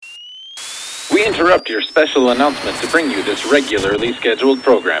We interrupt your special announcement to bring you this regularly scheduled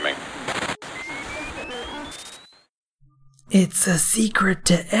programming. It's a secret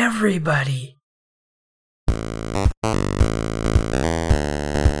to everybody.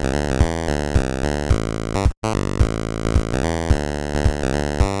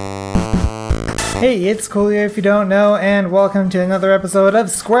 Hey, it's Coolio if you don't know, and welcome to another episode of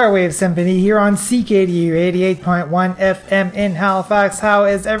Square Wave Symphony here on CKDU 88.1 FM in Halifax. How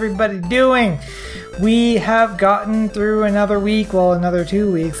is everybody doing? We have gotten through another week, well, another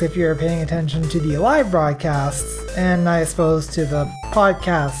 2 weeks if you're paying attention to the live broadcasts, and I suppose to the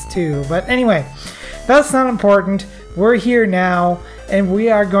podcast too. But anyway, that's not important. We're here now, and we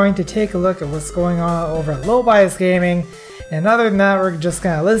are going to take a look at what's going on over at Low Bias Gaming. And other than that, we're just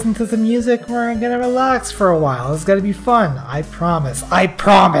gonna listen to some music. We're gonna relax for a while. It's gonna be fun. I promise. I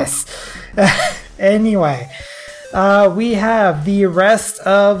promise. Anyway, we have the rest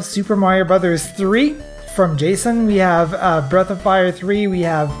of Super Mario Bros. 3 from Jason. We have Breath of Fire 3. We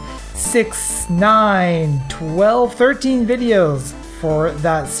have 6, 9, 12, 13 videos for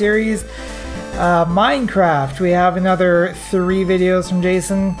that series. Minecraft, we have another 3 videos from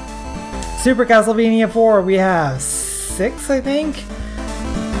Jason. Super Castlevania 4, we have 6, I think?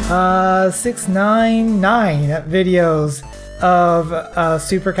 6, 9 videos of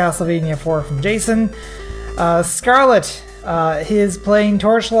Super Castlevania 4 from Jason. Scarlet, his playing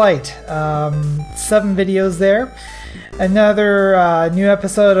Torchlight, 7 videos there. Another new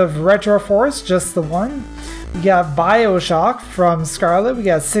episode of Retro Force, just the one. We got Bioshock from Scarlet, we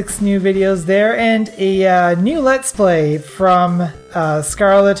got 6 new videos there, and a new Let's Play from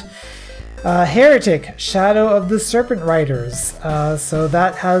Scarlet. Heretic, Shadow of the Serpent Riders. So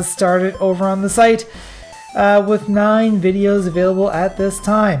that has started over on the site with 9 videos available at this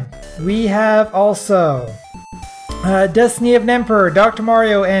time. We have also Destiny of an Emperor, Dr.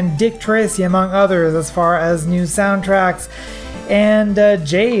 Mario, and Dick Tracy, among others, as far as new soundtracks. And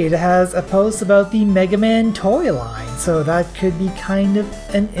Jade has a post about the Mega Man toy line, so that could be kind of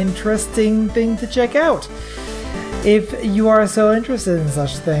an interesting thing to check out if you are so interested in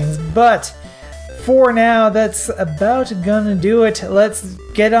such things. But for now, that's about gonna do it. Let's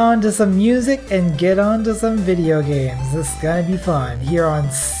get on to some music and get on to some video games. This is gonna be fun. Here on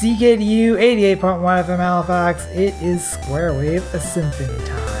CKDU 88.1 FM Halifax, it is Square Wave Symphony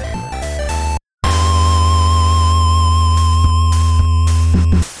time.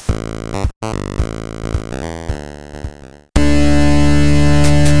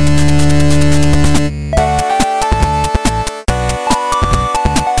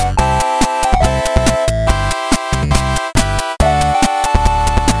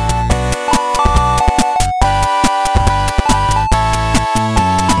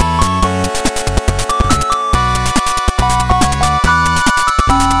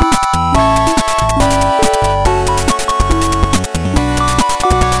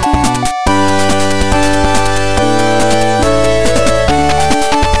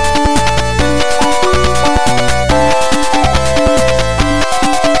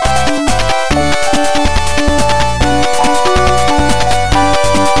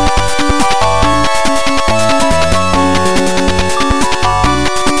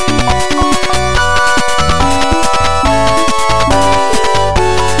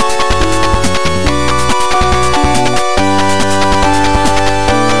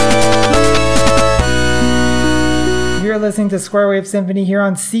 Listening to Square Wave Symphony here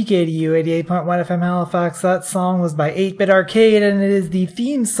on CKDU 88.1 FM Halifax. That song was by 8-Bit Arcade, and it is the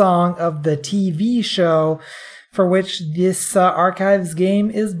theme song of the TV show for which this Archives game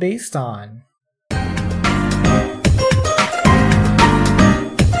is based on.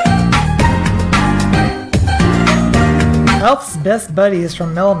 Alf's best buddies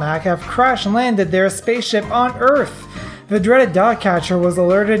from Melmac have crash landed their spaceship on Earth. The dreaded Dogcatcher was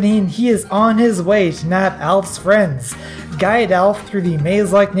alerted and he is on his way to nab Alf's friends. Guide Alf through the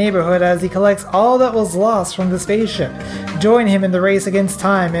maze-like neighborhood as he collects all that was lost from the spaceship. Join him in the race against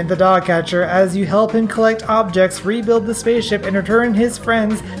time and the Dogcatcher as you help him collect objects, rebuild the spaceship, and return his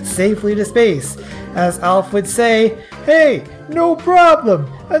friends safely to space. As Alf would say, "Hey, no problem!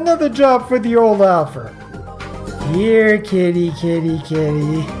 Another job for the old Alfer." Here, kitty, kitty,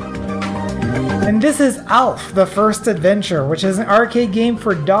 kitty. And this is Alf, the First Adventure, which is an arcade game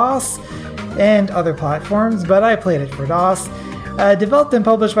for DOS and other platforms, but I played it for DOS. Developed and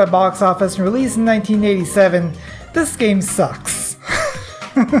published by Box Office and released in 1987. This game sucks.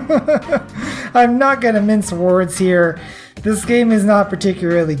 I'm not gonna mince words here. This game is not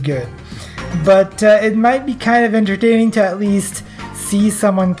particularly good. But it might be kind of entertaining to at least see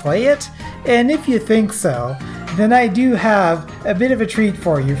someone play it. And if you think so, then I do have a bit of a treat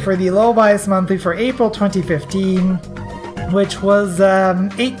for you for the Low Bias Monthly for April 2015, which was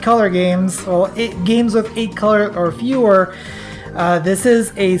 8 color games, well, 8 games with 8 color or fewer. This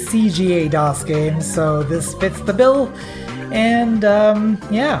is a CGA DOS game, so this fits the bill. And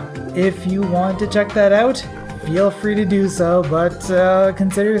yeah, if you want to check that out, feel free to do so, but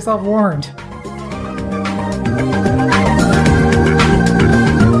consider yourself warned.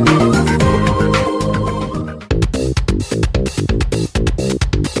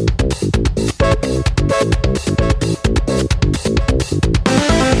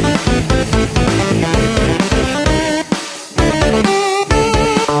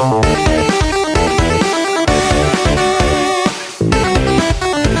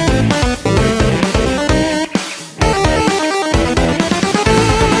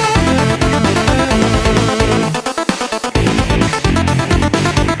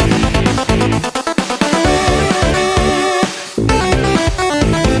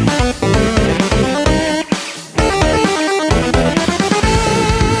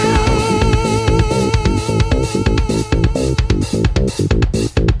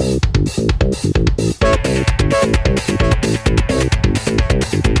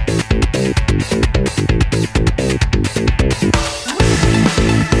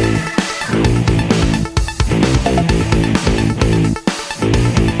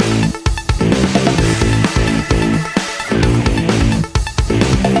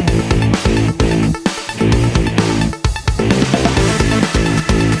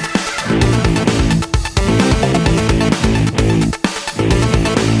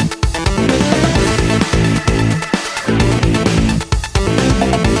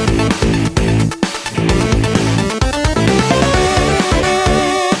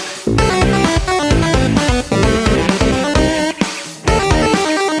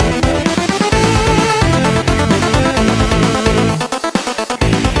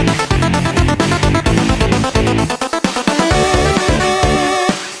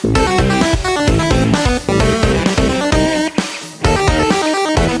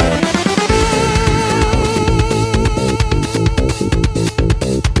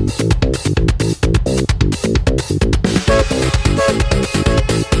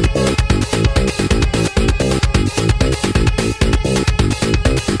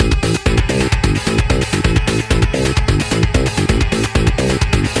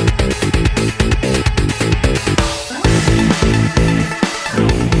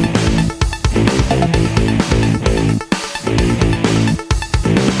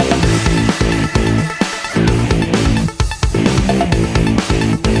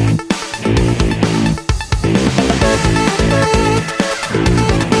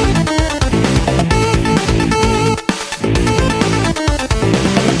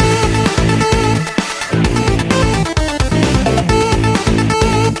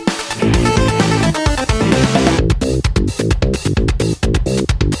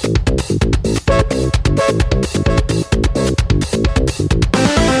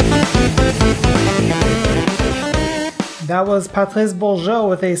 That was Patrice Bourgeot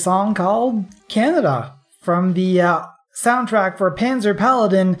with a song called Canada from the soundtrack for Panzer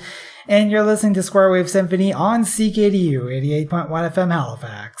Paladin, and you're listening to Square Wave Symphony on CKDU 88.1 FM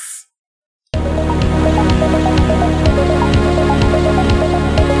Halifax.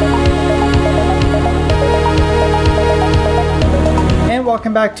 And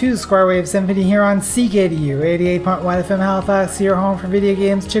welcome back to Square Wave Symphony here on CKDU 88.1 FM Halifax, your home for video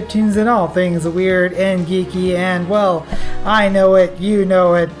games, chiptunes, and all things weird and geeky. And well, I know it, you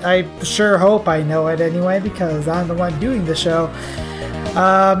know it, I sure hope I know it anyway, because I'm the one doing the show.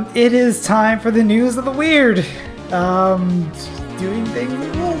 It is time for the news of the weird. Doing things a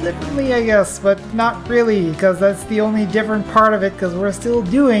little differently, I guess, but not really, because that's the only different part of it, because we're still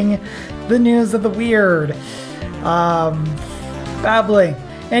doing the news of the weird. Babbling.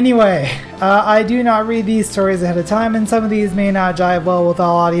 Anyway, I do not read these stories ahead of time, and some of these may not jive well with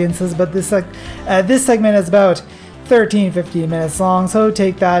all audiences, but this segment is about 13-15 minutes long, so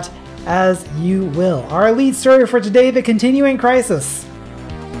take that as you will. Our lead story for today, the continuing crisis.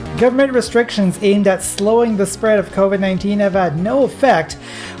 Government restrictions aimed at slowing the spread of COVID-19 have had no effect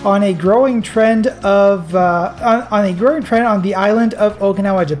on a growing trend on the island of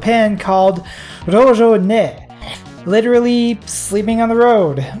Okinawa, Japan, called Rojo Ne, literally sleeping on the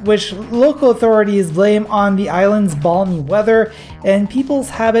road, which local authorities blame on the island's balmy weather and people's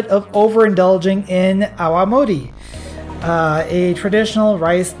habit of overindulging in awamori, a traditional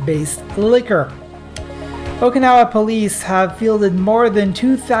rice-based liquor. Okinawa police have fielded more than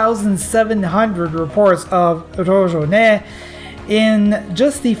 2,700 reports of Rojo Ne, In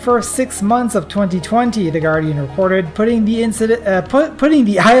just the first 6 months of 2020, The Guardian reported, putting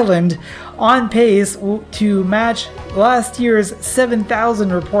the island on pace to match last year's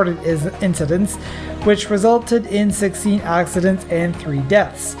 7,000 reported incidents, which resulted in 16 accidents and 3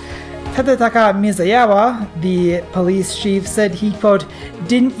 deaths. Tadetaka Misayawa, the police chief, said he, quote,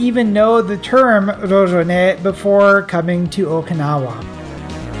 didn't even know the term Rojone before coming to Okinawa.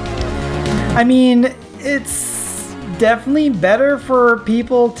 I mean, it's definitely better for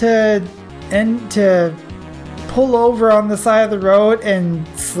people to pull over on the side of the road and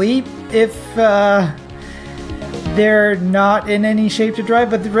sleep if they're not in any shape to drive,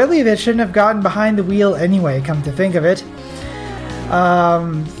 but really they shouldn't have gotten behind the wheel anyway, come to think of it.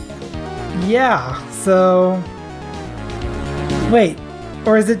 Yeah, so wait,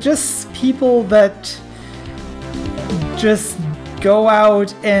 or is it just people that just go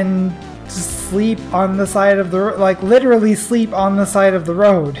out and sleep on the side of the road, like literally sleep on the side of the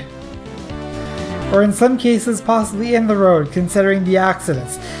road, or in some cases possibly in the road, considering the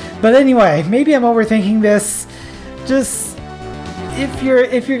accidents? But anyway, maybe I'm overthinking this. Just if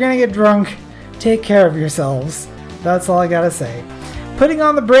you're gonna get drunk, take care of yourselves. That's all I gotta say. Putting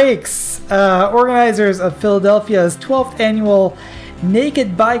on the brakes. Organizers of Philadelphia's 12th annual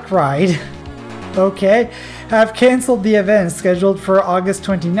Naked Bike Ride, have canceled the event scheduled for August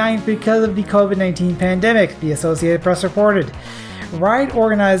 29th because of the COVID-19 pandemic, the Associated Press reported. Ride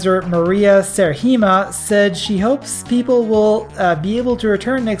organizer Maria Serhima said she hopes people will be able to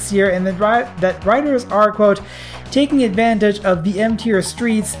return next year and that riders are, quote, taking advantage of the emptier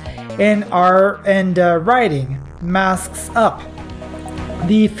streets and riding masks up.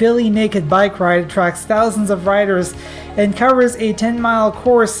 The Philly Naked Bike Ride attracts thousands of riders and covers a 10-mile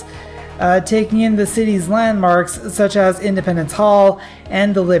course taking in the city's landmarks such as Independence Hall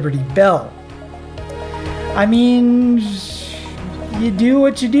and the Liberty Bell. I mean, you do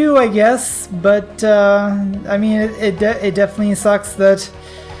what you do, I guess, but I mean, it definitely sucks that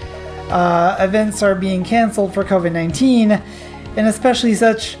events are being canceled for COVID-19, and especially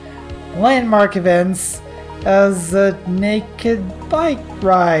such landmark events as a Naked Bike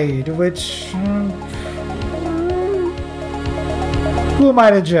Ride, which who am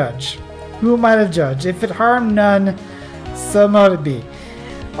I to judge? Who am I to judge? If it harmed none, so might it be.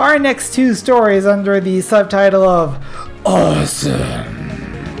 Our next 2 stories under the subtitle of Awesome.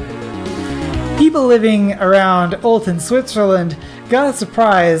 People living around Olten, Switzerland got a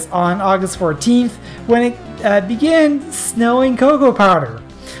surprise on August 14th when it began snowing cocoa powder.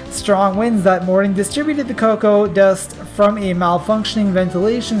 Strong winds that morning distributed the cocoa dust from a malfunctioning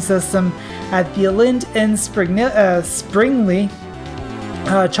ventilation system at the Lind and Springley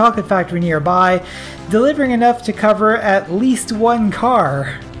chocolate factory nearby, delivering enough to cover at least 1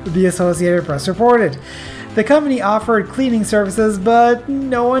 car, the Associated Press reported. The company offered cleaning services, but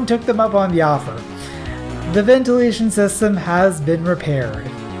no one took them up on the offer. The ventilation system has been repaired.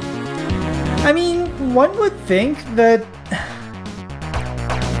 I mean, one would think that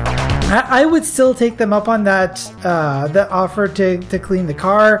I would still take them up on that offer to clean the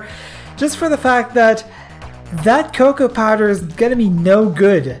car, just for the fact that cocoa powder is gonna be no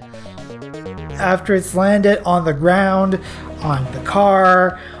good after it's landed on the ground, on the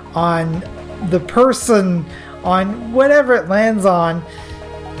car, on the person, on whatever it lands on.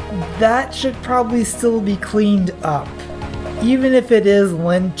 That should probably still be cleaned up. Even if it is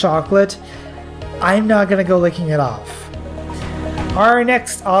Lind chocolate, I'm not gonna go licking it off. Our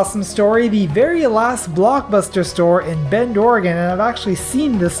next awesome story, the very last Blockbuster store in Bend, Oregon, and I've actually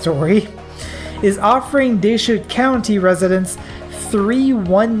seen this story, is offering Deschutes County residents 3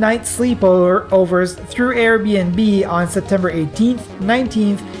 one-night sleepovers through Airbnb on September 18th,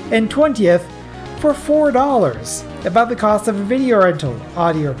 19th, and 20th for $4, about the cost of a video rental,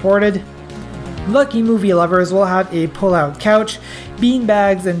 Audi reported. Lucky movie lovers will have a pull-out couch,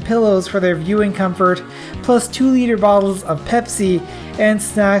 beanbags, and pillows for their viewing comfort, plus 2-liter bottles of Pepsi and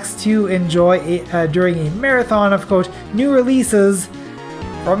snacks to enjoy during a marathon of, quote, new releases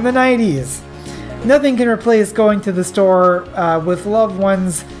from the 90s. Nothing can replace going to the store with loved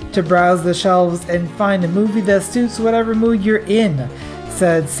ones to browse the shelves and find a movie that suits whatever mood you're in,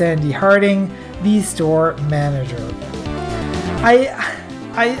 said Sandy Harding, the store manager.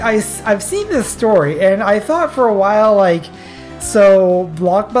 I've seen this story, and I thought for a while, like, so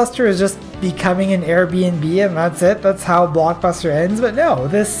Blockbuster is just becoming an Airbnb and that's it? That's how Blockbuster ends? But no,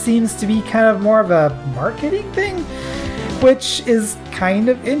 this seems to be kind of more of a marketing thing, which is kind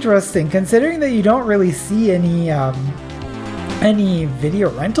of interesting, considering that you don't really see any video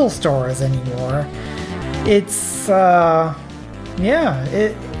rental stores anymore. It's,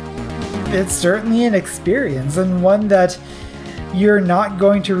 it's certainly an experience, and one that you're not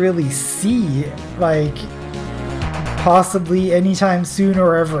going to really see, like, possibly anytime soon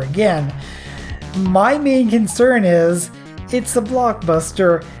or ever again. My main concern is, it's a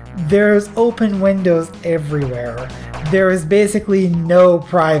Blockbuster. There's open windows everywhere. There is basically no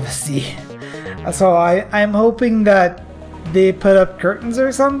privacy. So I'm hoping that they put up curtains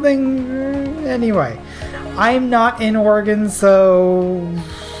or something. Anyway, I'm not in Oregon, so...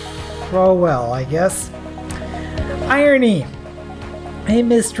 oh well, I guess. Irony. A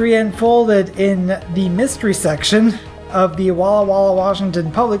mystery unfolded in the mystery section of the Walla Walla,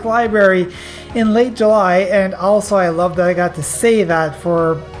 Washington Public Library in late July, and also I love that I got to say that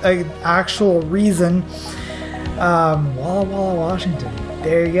for an actual reason. Walla Walla, Washington.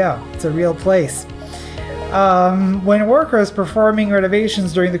 There you go. It's a real place. When workers performing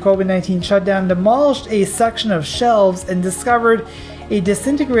renovations during the COVID-19 shutdown demolished a section of shelves and discovered a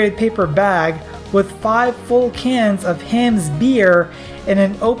disintegrated paper bag with 5 full cans of Hamm's beer and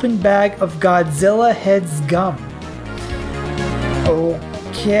an open bag of Godzilla Heads gum.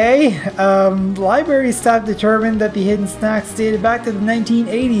 Okay. Library staff determined that the hidden snacks dated back to the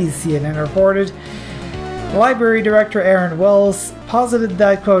 1980s, CNN reported. Library director Aaron Wells posited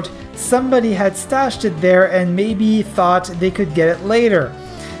that, quote, somebody had stashed it there and maybe thought they could get it later,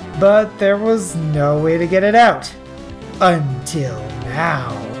 but there was no way to get it out. Until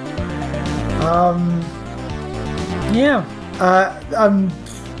now.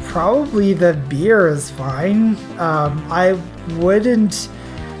 Probably the beer is fine. I wouldn't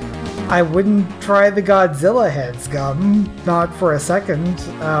try the Godzilla Heads gum, not for a second.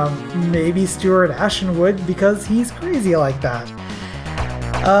 Maybe Stuart Ashen would, because he's crazy like that.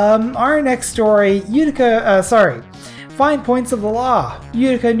 Our next story, Fine Points of the Law.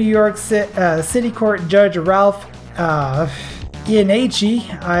 Utica, New York City Court Judge Ralph Iannachi,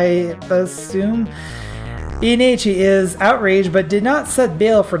 I assume. Iannachi is outraged but did not set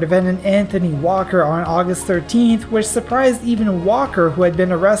bail for defendant Anthony Walker on August 13th, which surprised even Walker, who had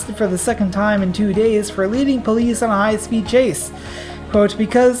been arrested for the second time in 2 days for leading police on a high-speed chase. Quote,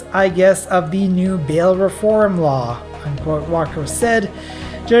 because, I guess, of the new bail reform law, unquote, Walker said.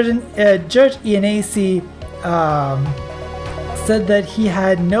 Judge Iannachi said that he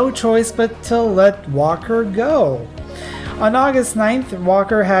had no choice but to let Walker go. On August 9th,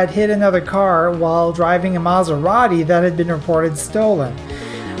 Walker had hit another car while driving a Maserati that had been reported stolen.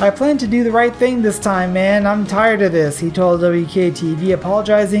 I plan to do the right thing this time, man. I'm tired of this, he told WKTV,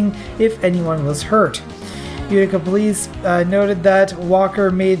 apologizing if anyone was hurt. Utica police noted that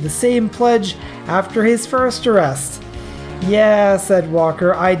Walker made the same pledge after his first arrest. Yeah, said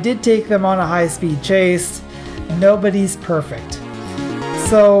Walker, I did take them on a high-speed chase. Nobody's perfect.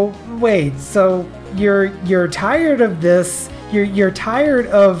 So, wait, so you're tired of this? You're tired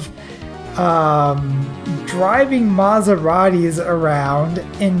of driving Maseratis around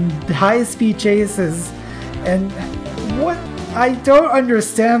in high-speed chases, and what? I don't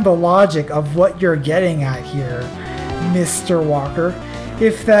understand the logic of what you're getting at here, Mr. Walker,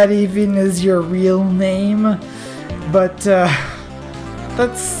 if that even is your real name. But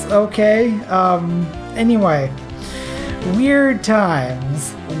that's okay. Anyway, weird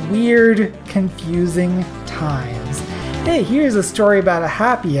times. Weird, confusing times. Hey, here's a story about a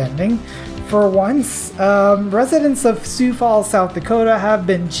happy ending. For once, residents of Sioux Falls, South Dakota have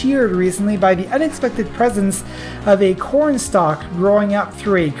been cheered recently by the unexpected presence of a corn stalk growing up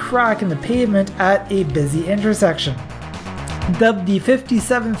through a crack in the pavement at a busy intersection. Dubbed the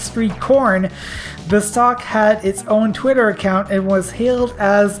 57th Street Corn, the stalk had its own Twitter account and was hailed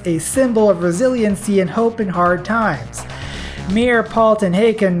as a symbol of resiliency and hope in hard times. Mayor Paul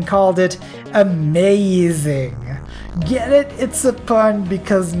Tenhaken called it amazing. Get it? It's a pun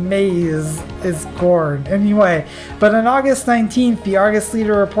because maize is corn. Anyway, but on August 19th, the Argus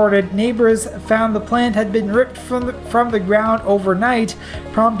Leader reported neighbors found the plant had been ripped from the ground overnight,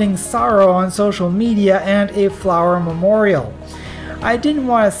 prompting sorrow on social media and a flower memorial. I didn't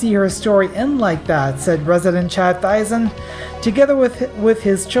want to see her story end like that, said resident Chad Thiessen. Together with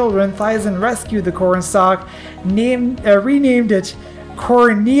his children, Thiessen rescued the corn stalk, renamed it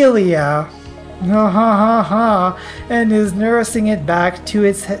Cornelia, and is nursing it back to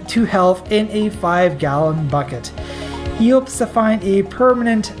health in a 5-gallon bucket. He hopes to find a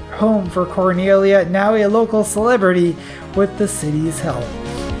permanent home for Cornelia, now a local celebrity, with the city's help.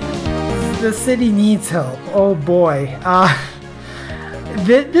 The city needs help. Oh boy.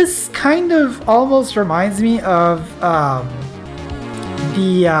 This kind of almost reminds me of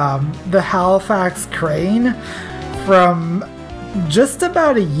the Halifax crane from just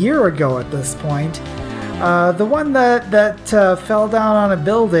about a year ago at this point. The one that fell down on a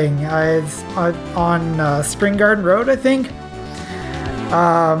building on Spring Garden Road, I think.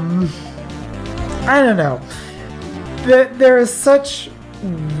 I don't know. There is such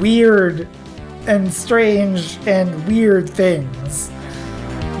weird and strange and weird things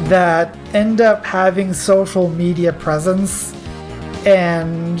that end up having social media presence,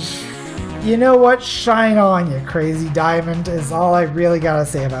 and you know what? Shine on, you crazy diamond, is all I really gotta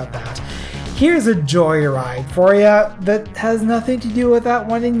say about that. Here's a joyride for you that has nothing to do with that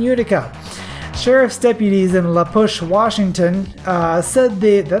one in Utica. Sheriff's deputies in La Push, Washington, said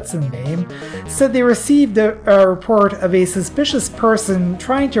they received a report of a suspicious person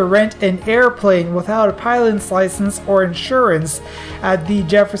trying to rent an airplane without a pilot's license or insurance at the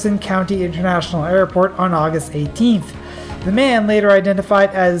Jefferson County International Airport on August 18th. The man, later identified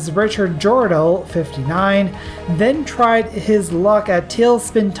as Richard Jordal, 59, then tried his luck at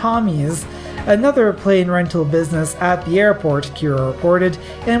Tailspin Tommy's, another plane rental business at the airport, Kira reported,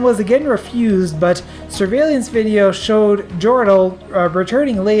 and was again refused, but surveillance video showed Jordal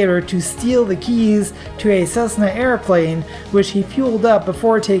returning later to steal the keys to a Cessna airplane, which he fueled up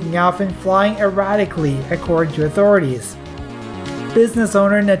before taking off and flying erratically, according to authorities. Business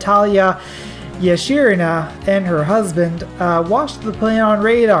owner Natalia Yashirina and her husband watched the plane on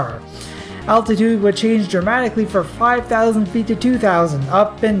radar. Altitude would change dramatically from 5,000 feet to 2,000,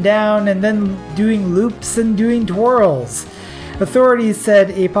 up and down, and then doing loops and doing twirls. Authorities said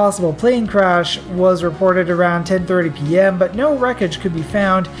a possible plane crash was reported around 10:30 p.m., but no wreckage could be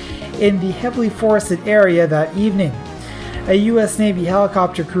found in the heavily forested area that evening. A U.S. Navy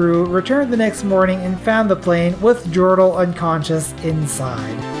helicopter crew returned the next morning and found the plane with Jordal unconscious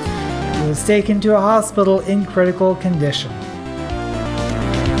inside. He was taken to a hospital in critical condition.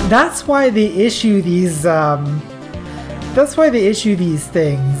 That's why they issue these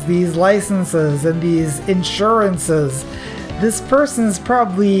things, these licenses and these insurances. This person is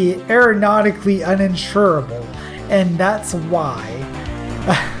probably aeronautically uninsurable, and that's why.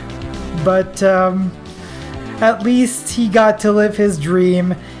 But at least he got to live his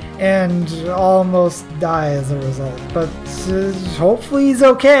dream and almost die as a result. But hopefully he's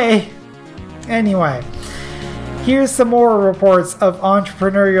okay. Anyway. Here's some more reports of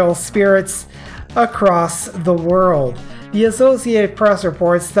entrepreneurial spirits across the world. The Associated Press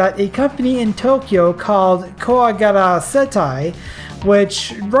reports that a company in Tokyo called Kawagata Setai,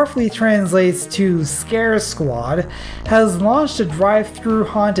 which roughly translates to Scare Squad, has launched a drive-through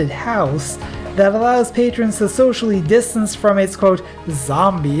haunted house that allows patrons to socially distance from its, quote,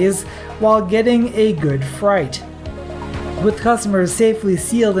 zombies while getting a good fright. With customers safely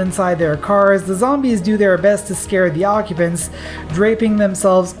sealed inside their cars, the zombies do their best to scare the occupants, draping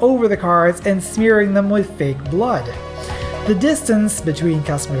themselves over the cars and smearing them with fake blood. The distance between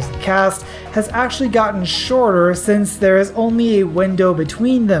customers and cast has actually gotten shorter since there is only a window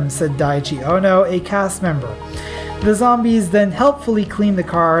between them, said Daichi Ono, a cast member. The zombies then helpfully clean the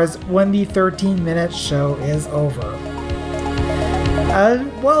cars when the 13-minute show is over.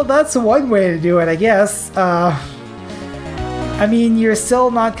 Well, that's one way to do it, I guess. I mean, you're still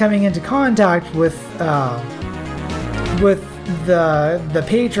not coming into contact with the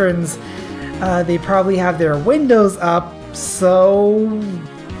patrons. They probably have their windows up, so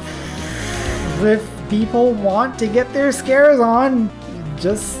if people want to get their scares on,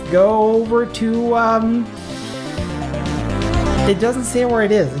 just go over to it doesn't say where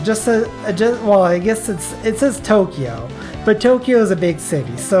it is. It just says well, I guess it says Tokyo, but Tokyo is a big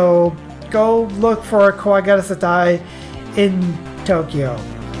city, so go look for Kawagata Setai in Tokyo,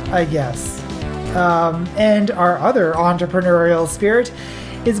 I guess. And our other entrepreneurial spirit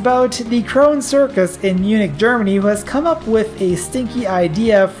is about the Krone Circus in Munich, Germany, who has come up with a stinky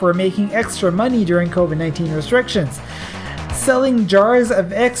idea for making extra money during COVID-19 restrictions. Selling jars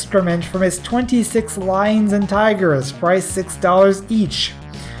of excrement from its 26 lions and tigers, priced $6 each.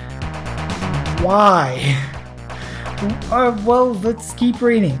 Why? Well, let's keep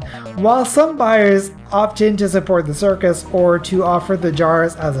reading. While some buyers opt in to support the circus or to offer the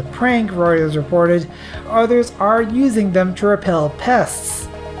jars as a prank, Reuters reported, others are using them to repel pests.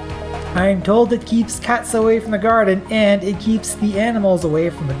 I'm told it keeps cats away from the garden and it keeps the animals away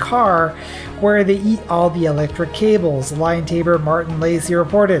from the car where they eat all the electric cables, Lion Tamer Martin Lacey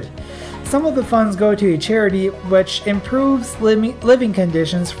reported. Some of the funds go to a charity which improves living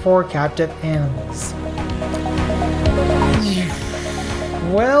conditions for captive animals.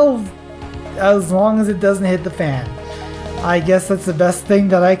 Well, as long as it doesn't hit the fan. I guess that's the best thing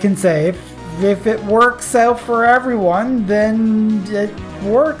that I can say. If it works out for everyone, then it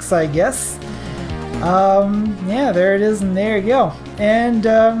works, I guess. Yeah, there it is, and there you go. And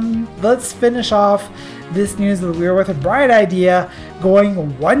let's finish off this news of the We're with a Bright idea,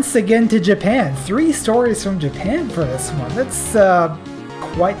 going once again to Japan. 3 stories from Japan for this one. That's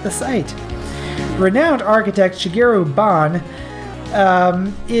quite the sight. Renowned architect Shigeru Ban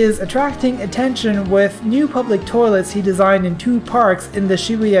is attracting attention with new public toilets he designed in 2 parks in the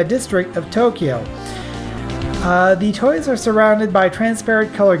Shibuya district of Tokyo. The toilets are surrounded by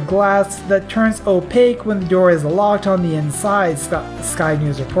transparent colored glass that turns opaque when the door is locked on the inside, Sky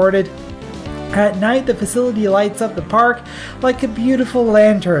News reported. At night, the facility lights up the park like a beautiful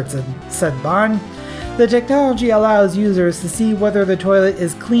lantern, said Ban. The technology allows users to see whether the toilet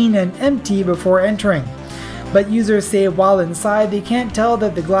is clean and empty before entering. But users say while inside, they can't tell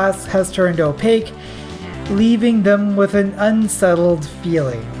that the glass has turned opaque, leaving them with an unsettled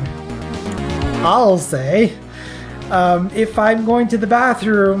feeling. I'll say, if I'm going to the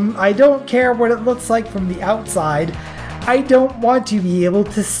bathroom, I don't care what it looks like from the outside. I don't want to be able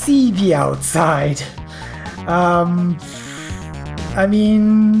to see the outside. I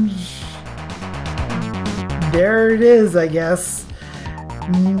mean, there it is, I guess.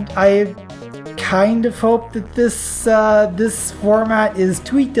 I kind of hope that this format is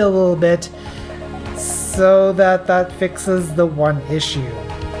tweaked a little bit so that fixes the one issue.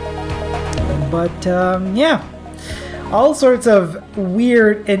 But yeah, all sorts of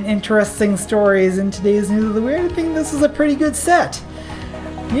weird and interesting stories in today's News of the Weird. I think this is a pretty good set.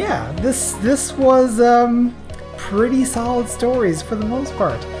 Yeah, this was pretty solid stories for the most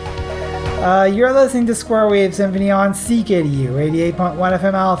part. You're listening to Square Wave Symphony on CKDU 88.1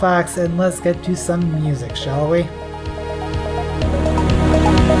 FM Halifax, and let's get to some music, shall we?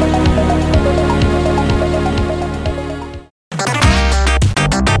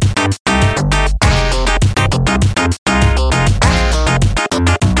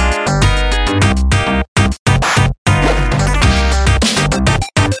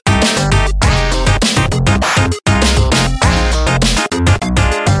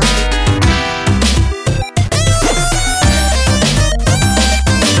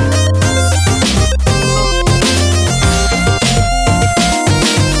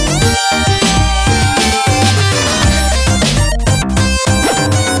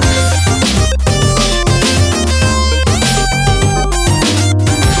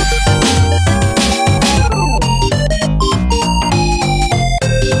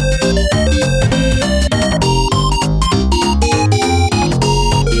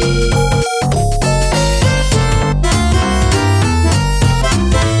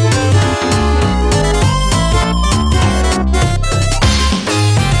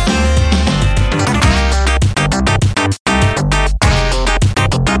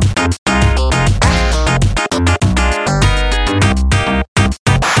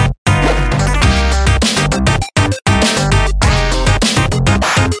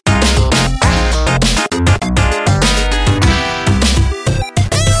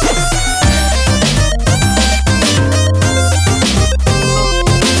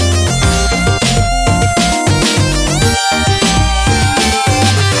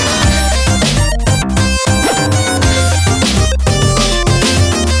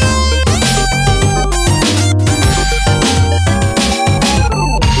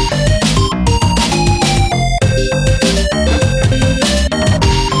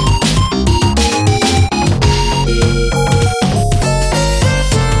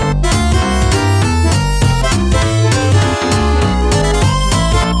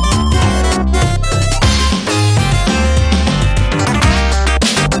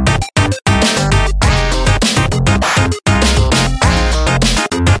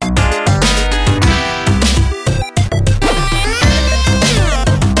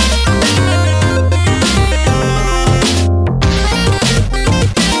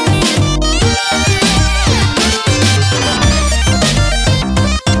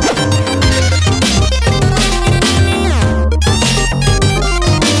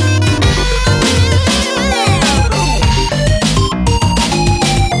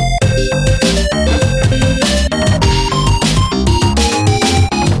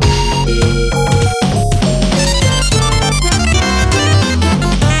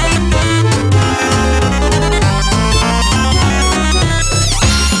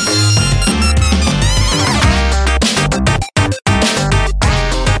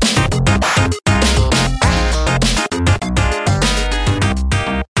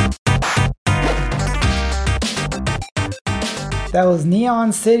 That was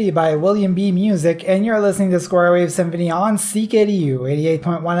Neon City by William B. Music, and you're listening to Square Wave Symphony on CKDU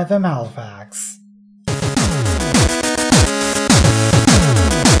 88.1 FM Halifax.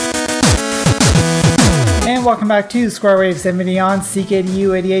 And welcome back to Square Wave Symphony on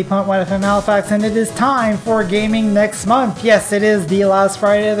CKDU 88.1 FM Halifax, and it is time for gaming next month. Yes, it is the last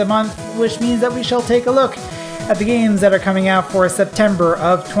Friday of the month, which means that we shall take a look at the games that are coming out for September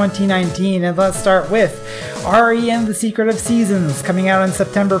of 2019. And let's start with RE: The Secret of Seasons, coming out on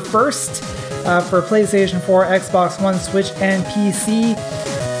September 1st for PlayStation 4, Xbox One, Switch, and PC.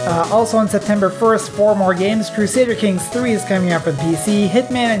 Also on September 1st, 4 more games. Crusader Kings 3 is coming out for the PC.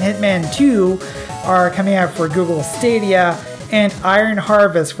 Hitman and Hitman 2 are coming out for Google Stadia. And Iron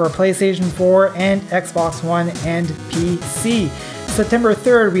Harvest for PlayStation 4 and Xbox One and PC. September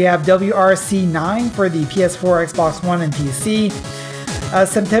 3rd, we have WRC 9 for the PS4, Xbox One, and PC.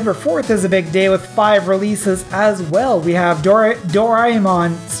 September 4th is a big day with 5 releases as well. We have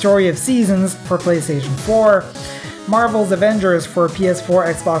Doraemon Story of Seasons for PlayStation 4, Marvel's Avengers for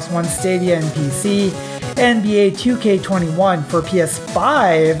PS4, Xbox One, Stadia, and PC, NBA 2K21 for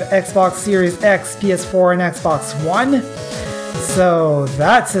PS5, Xbox Series X, PS4, and Xbox One. So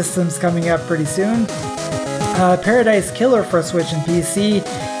that system's coming up pretty soon. Paradise Killer for Switch and PC.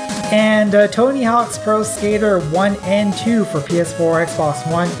 And Tony Hawk's Pro Skater 1 and 2 for PS4, Xbox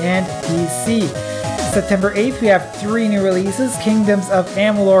One, and PC. September 8th, we have 3 new releases. Kingdoms of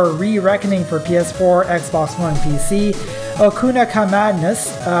Amalur: Re-Reckoning for PS4, Xbox One, and PC. Okuna Ka Madness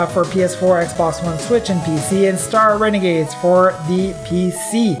for PS4, Xbox One, Switch, and PC. And Star Renegades for the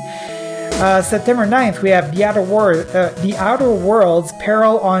PC. September 9th, we have The Outer Worlds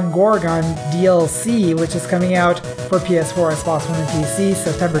Peril on Gorgon DLC, which is coming out for PS4, Xbox One, and PC.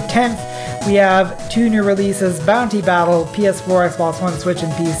 September 10th, we have 2 new releases, Bounty Battle, PS4, Xbox One, Switch,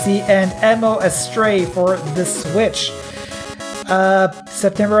 and PC, and Emo Astray for the Switch.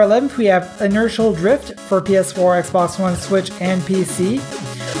 September 11th, we have Inertial Drift for PS4, Xbox One, Switch, and PC.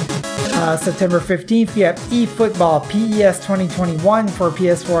 September 15th, we have eFootball PES 2021 for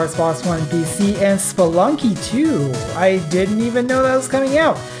PS4, Xbox One, and PC, and Spelunky 2. I didn't even know that was coming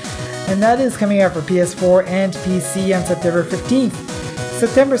out. And that is coming out for PS4 and PC on September 15th.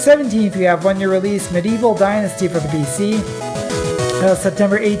 September 17th, we have 1 new release, Medieval Dynasty for the PC.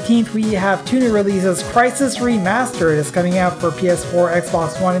 September 18th, we have 2 new releases, Crisis Remastered is coming out for PS4,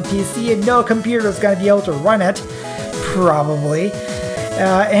 Xbox One, and PC, and no computer is going to be able to run it, probably.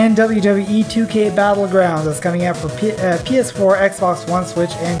 And WWE 2K Battlegrounds is coming out for PS4, Xbox One,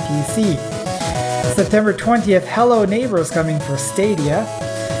 Switch, and PC. September 20th, Hello Neighbor is coming for Stadia.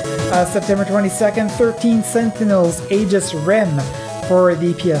 September 22nd, 13 Sentinels Aegis Rim for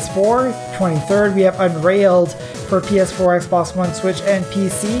the PS4. 23rd, we have Unrailed for PS4, Xbox One, Switch, and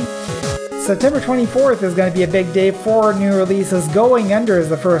PC. September 24th is going to be a big day. 4 new releases. Going Under is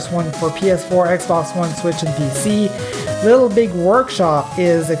the first one for PS4, Xbox One, Switch, and PC. Little Big Workshop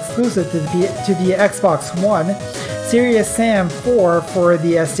is exclusive to the Xbox One. Serious Sam 4 for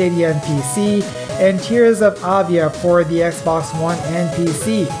the Stadia and PC. And Tears of Avia for the Xbox One and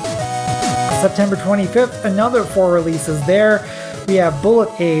PC. September 25th, another 4 releases there. We have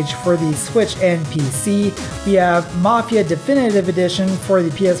Bullet Age for the Switch and PC. We have Mafia Definitive Edition for the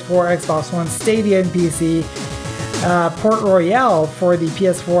PS4, Xbox One, Stadia, and PC. Port Royale for the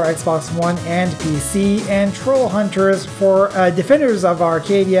PS4, Xbox One, and PC. And Troll Hunters for Defenders of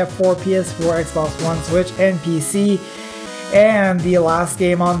Arcadia for PS4, Xbox One, Switch, and PC. And the last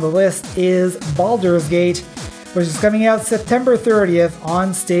game on the list is Baldur's Gate, which is coming out September 30th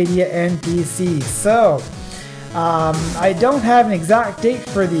on Stadia and PC. So, I don't have an exact date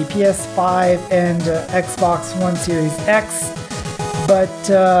for the PS5 and Xbox One Series X, but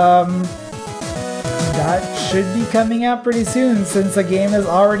that should be coming out pretty soon since a game has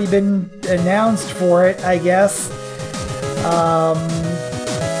already been announced for it, I guess.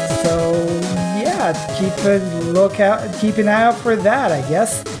 So yeah, keep an eye out for that, I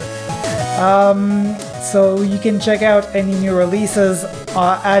guess. So you can check out any new releases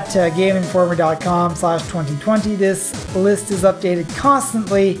at GameInformer.com/2020. This list is updated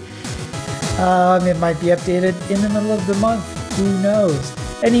constantly. It might be updated in the middle of the month. Who knows?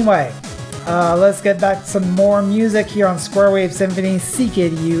 Anyway, let's get back to some more music here on Square Wave Symphony,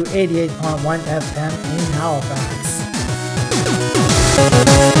 CKDU 88.1 FM in Halifax.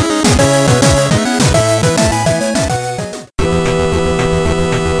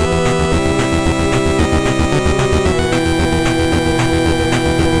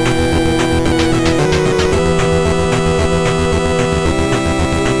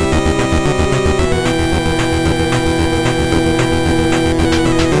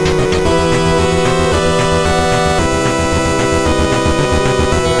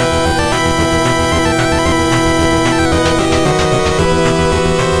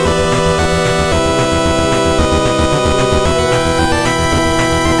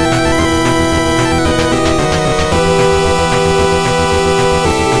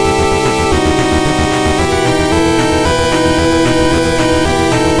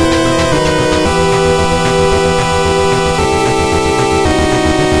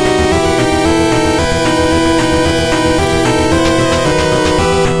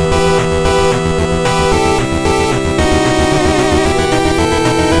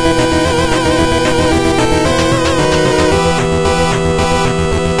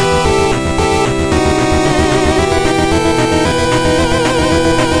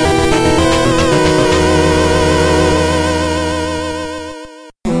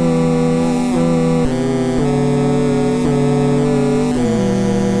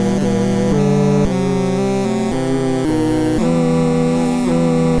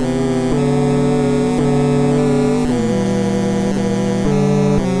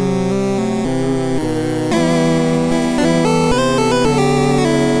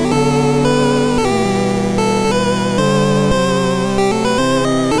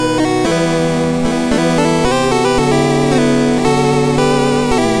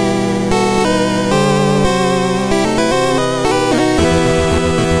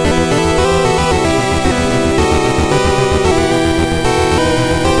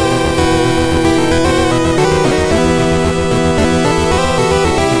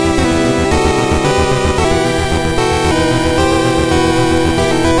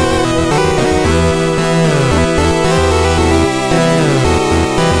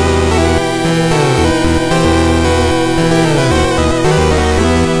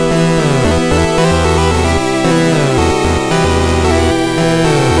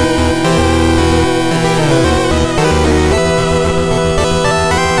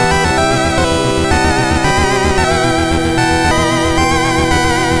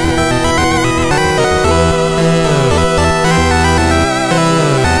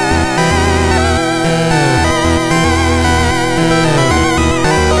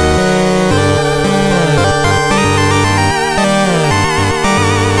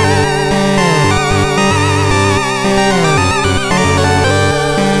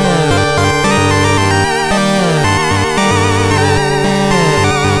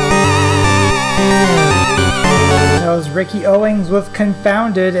 Ricky Owings with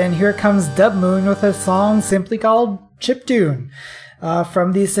Confounded, and here comes Dub Moon with a song simply called Chiptune.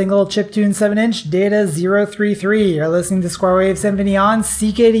 From the single Chiptune 7-inch, Data 033. You're listening to Square Wave Symphony on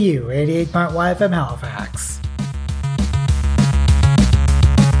CKDU 88.1 FM Halifax.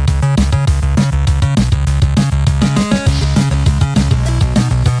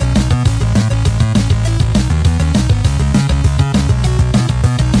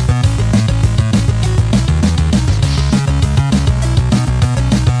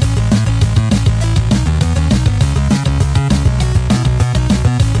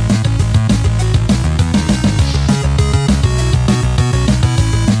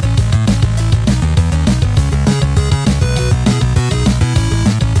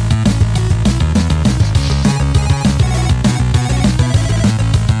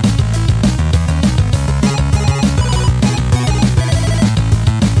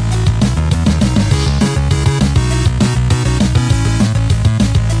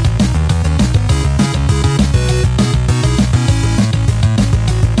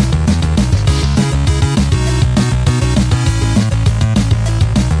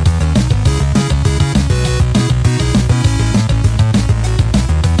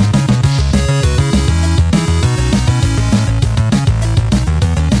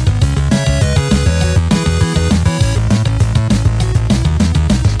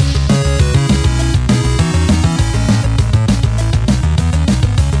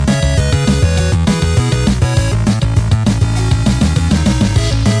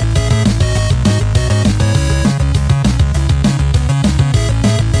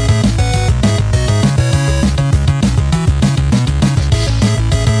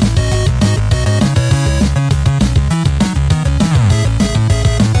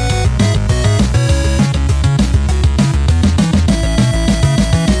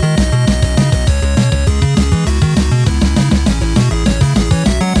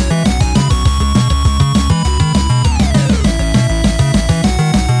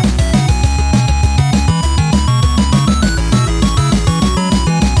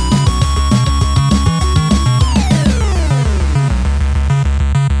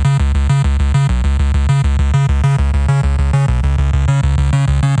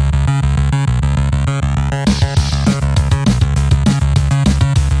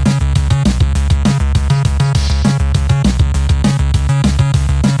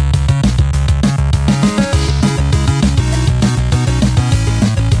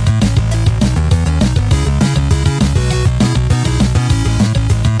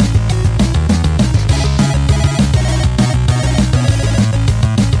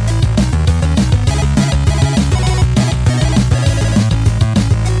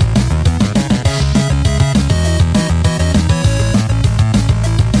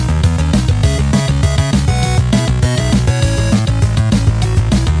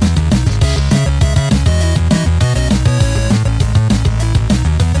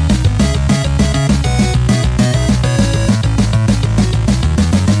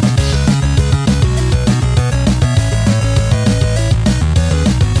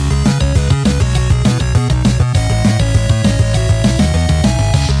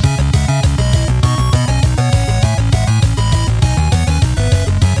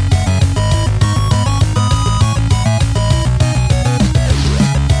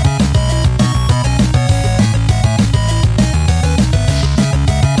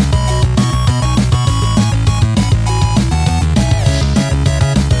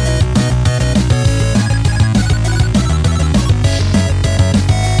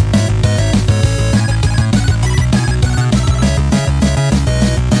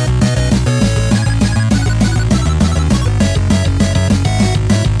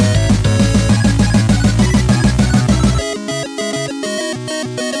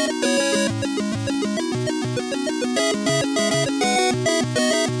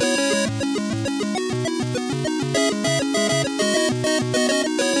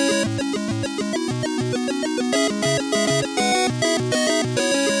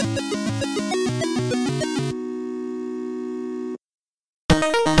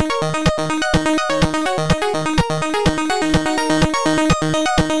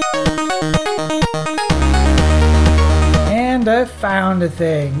 I found a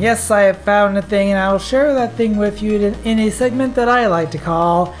thing. Yes, I have found a thing, and I will share that thing with you in a segment that I like to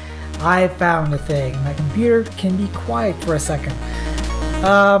call I Found a Thing. My computer can be quiet for a second.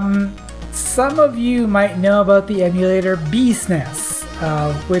 Some of you might know about the emulator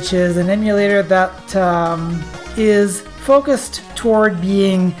BSNES, which is an emulator that is focused toward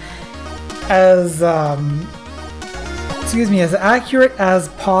being as accurate as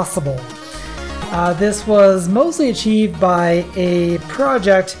possible. This was mostly achieved by a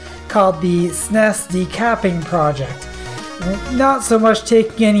project called the SNES Decapping Project. Not so much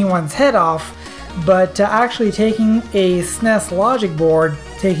taking anyone's head off, but actually taking a SNES logic board,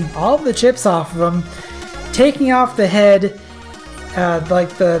 taking all of the chips off of them, taking off the head, like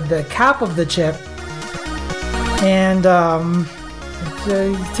the cap of the chip, and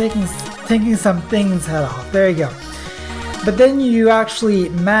taking some things head off. There you go. But then you actually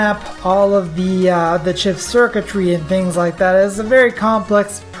map all of the chip circuitry and things like that. It's a very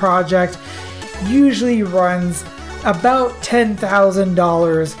complex project. Usually runs about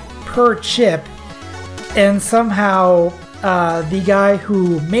 $10,000 per chip, and somehow the guy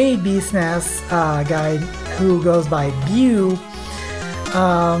who made BSNES, guy who goes by Bew,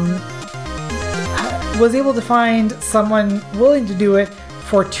 was able to find someone willing to do it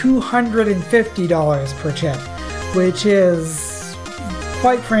for $250 per chip, which is,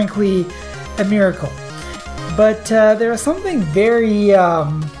 quite frankly, a miracle. But there was something very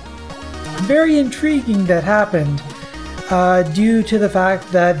intriguing that happened due to the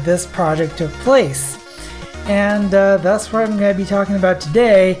fact that this project took place. And that's what I'm going to be talking about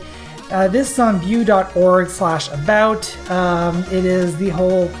today. This is on Bew.org/about. It is the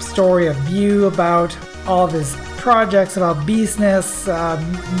whole story of Bew, about all of his projects, about BSNES,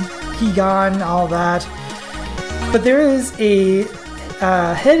 Higan, all that. But there is a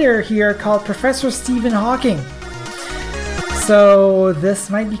header here called Professor Stephen Hawking. So this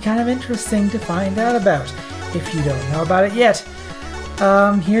might be kind of interesting to find out about if you don't know about it yet.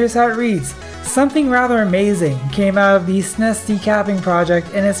 Here's how it reads. Something rather amazing came out of the SNES Decapping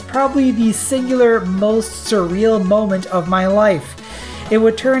Project, and it's probably the singular most surreal moment of my life. It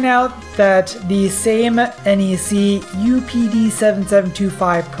would turn out that the same NEC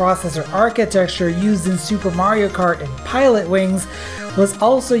UPD7725 processor architecture used in Super Mario Kart and Pilot Wings was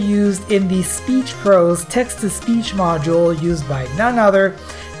also used in the Speech Pros text-to-speech module used by none other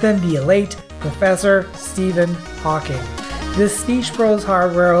than the late Professor Stephen Hawking. This Speech Pros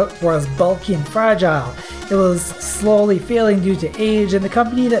hardware was bulky and fragile. It was slowly failing due to age, and the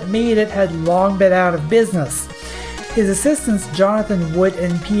company that made it had long been out of business. His assistants Jonathan Wood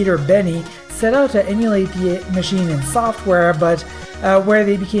and Peter Benny set out to emulate the machine in software, but where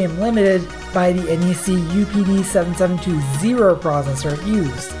they became limited by the NEC UPD7720 processor it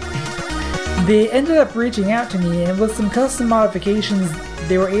used. They ended up reaching out to me, and with some custom modifications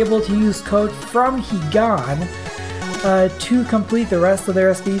they were able to use code from Higan to complete the rest of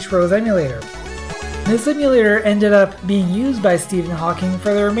their Speech Pros emulator. This emulator ended up being used by Stephen Hawking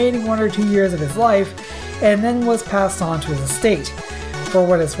for the remaining 1 or 2 years of his life, and then was passed on to his estate. For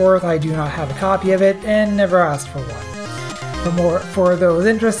what it's worth, I do not have a copy of it and never asked for one. For those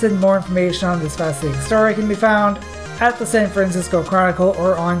interested, more information on this fascinating story can be found at the San Francisco Chronicle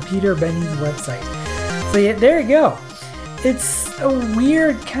or on Peter Benny's website. So yeah, there you go. It's a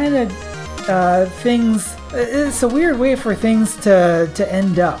weird kind of it's a weird way for things to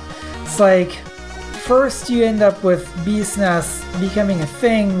end up. It's like, first you end up with BSNES becoming a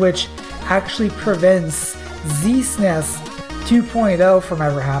thing, which actually prevents ZSNES 2.0 from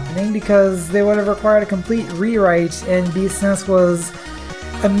ever happening, because they would have required a complete rewrite, and BSNES was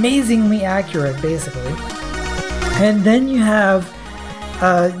amazingly accurate, basically. And then you have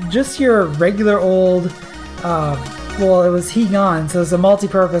just your regular old, well, it was Higan, so it's a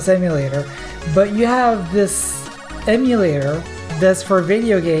multi-purpose emulator, but you have this emulator that's for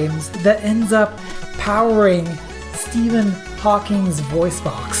video games that ends up powering Stephen Hawking's voice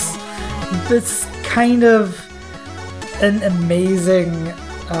box. It's kind of an amazing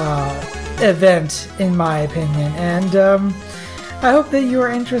event, in my opinion, and I hope that you are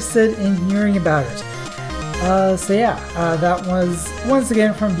interested in hearing about it. So yeah, that was once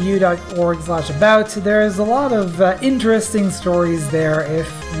again from Bew.org/about. There's a lot of interesting stories there if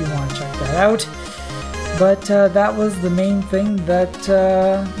you want to check that out. But that was the main thing that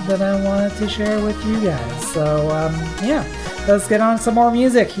I wanted to share with you guys. So yeah, let's get on some more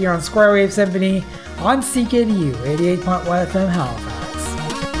music here on Square Wave Symphony on CKDU 88.1 FM Halifax.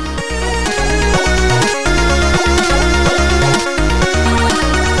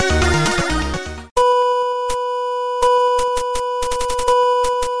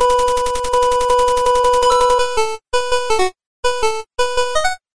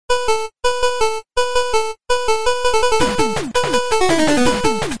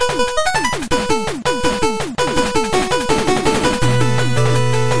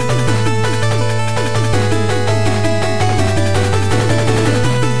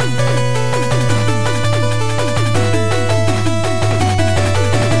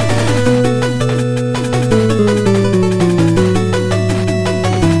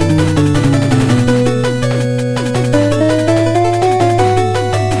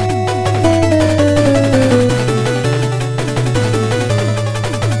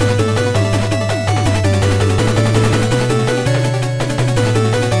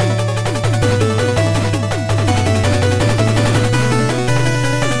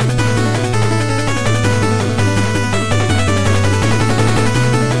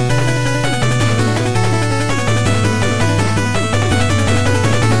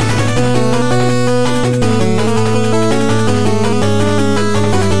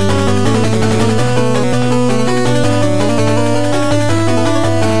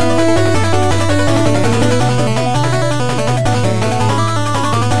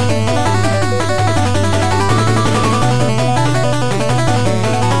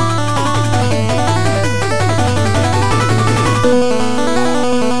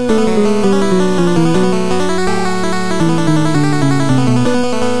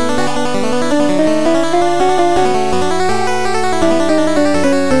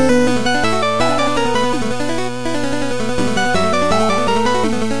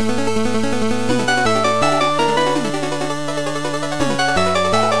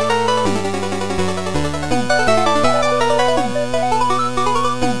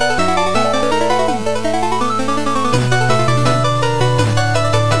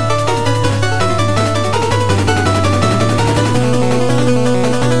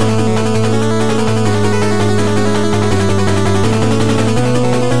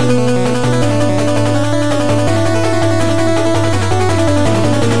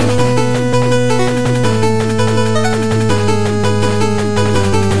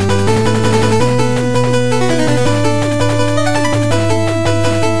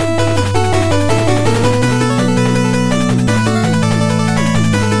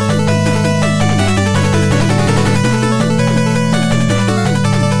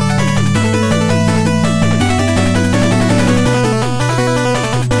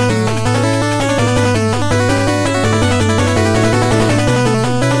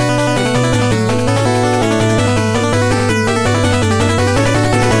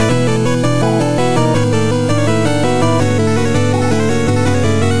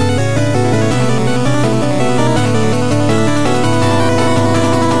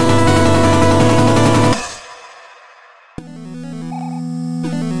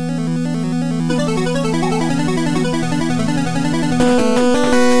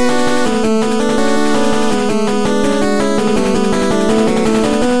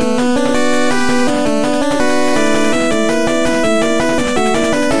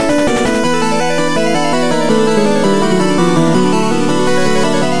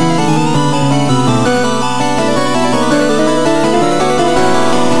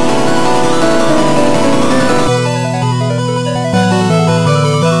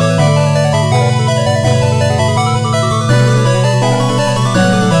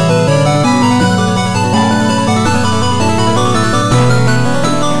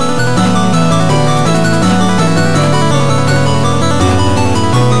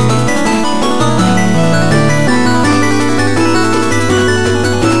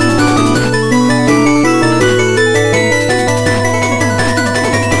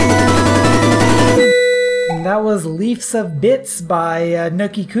 Bits by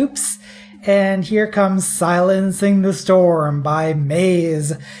Nookie Coops. And here comes Silencing the Storm by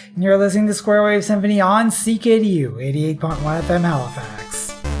Maze. And you're listening to Square Wave Symphony on CKDU 88.1 FM Halifax.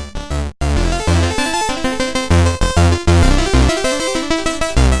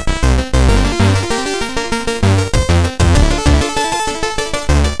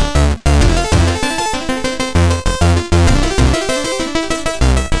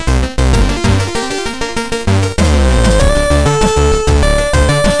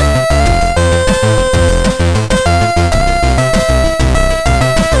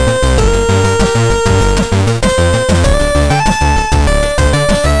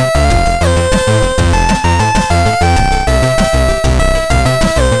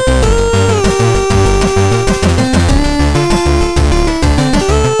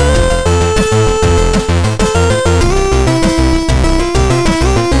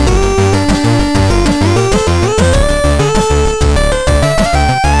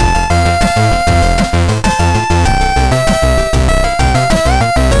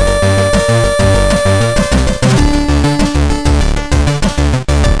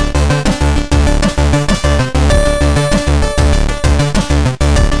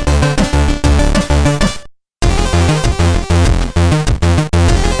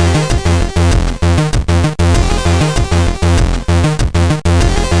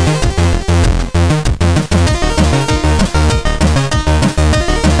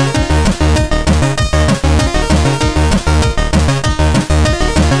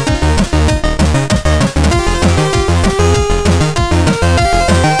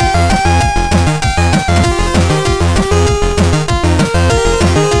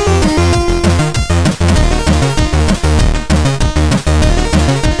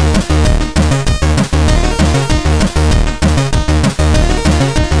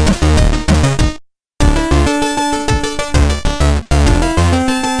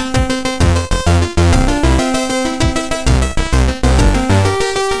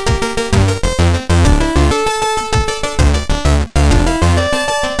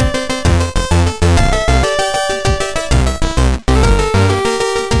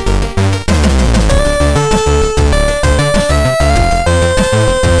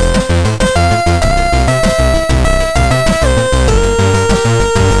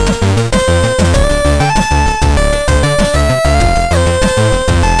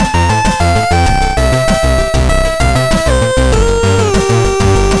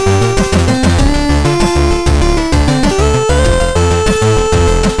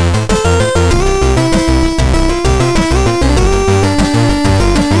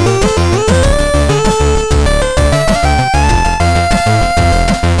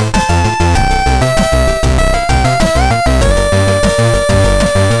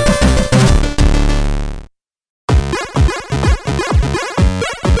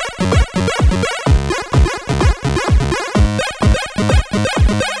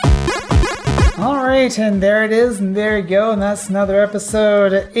 And there it is, and there you go, and that's another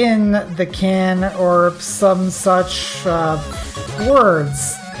episode in the can, or some such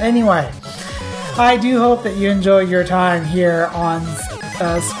words. Anyway, I do hope that you enjoy your time here on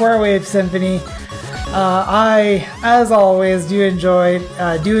Square Wave Symphony. I, as always, do enjoy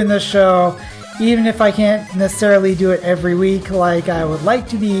doing this show, even if I can't necessarily do it every week like I would like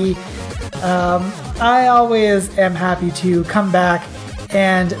to be. I always am happy to come back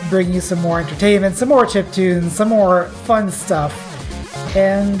and bring you some more entertainment, some more chiptunes, some more fun stuff.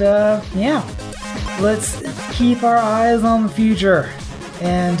 And yeah, let's keep our eyes on the future.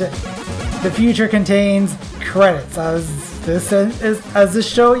 And the future contains credits, as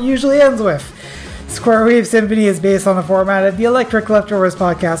this show usually ends with. Square Wave Symphony is based on the format of the Electric Leftovers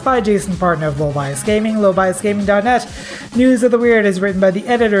podcast by Jason Partner of Low Bias Gaming, lowbiasgaming.net. News of the Weird is written by the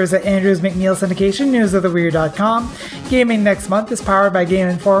editors at Andrews McNeil Syndication, newsoftheweird.com. Gaming Next Month is powered by Game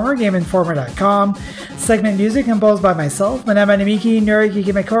Informer, gameinformer.com. Segment music composed by myself, Manema Namiki, Nuri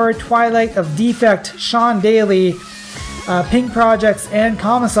Kikimakura, Twilight of Defect, Sean Daly, Pink Projects, and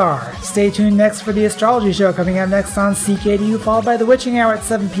Commissar. Stay tuned next for the Astrology Show coming up next on CKDU, followed by the Witching Hour at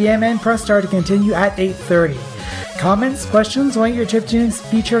 7 p.m. and Press Start to continue at 8:30. Comments, questions, want your chiptunes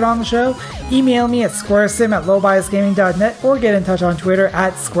featured on the show? Email me at squaresim@lowbiasgaming.net or get in touch on Twitter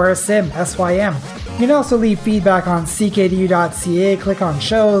at squaresim, SYM. You can also leave feedback on ckdu.ca, click on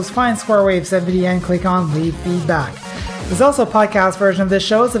shows, find Square Wave Symphony, and click on leave feedback. There's also a podcast version of this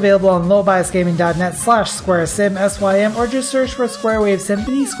show. It's available on lowbiasgaming.net/squaresim, SYM, or just search for Square Wave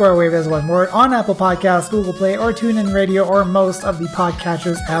Symphony, Square Wave as one word, on Apple Podcasts, Google Play, or TuneIn Radio, or most of the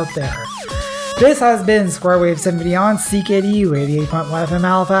podcatchers out there. This has been Square Wave Symphony on CKDU 88.1 FM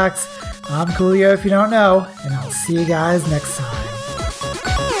Halifax. I'm Coolio if you don't know, and I'll see you guys next time.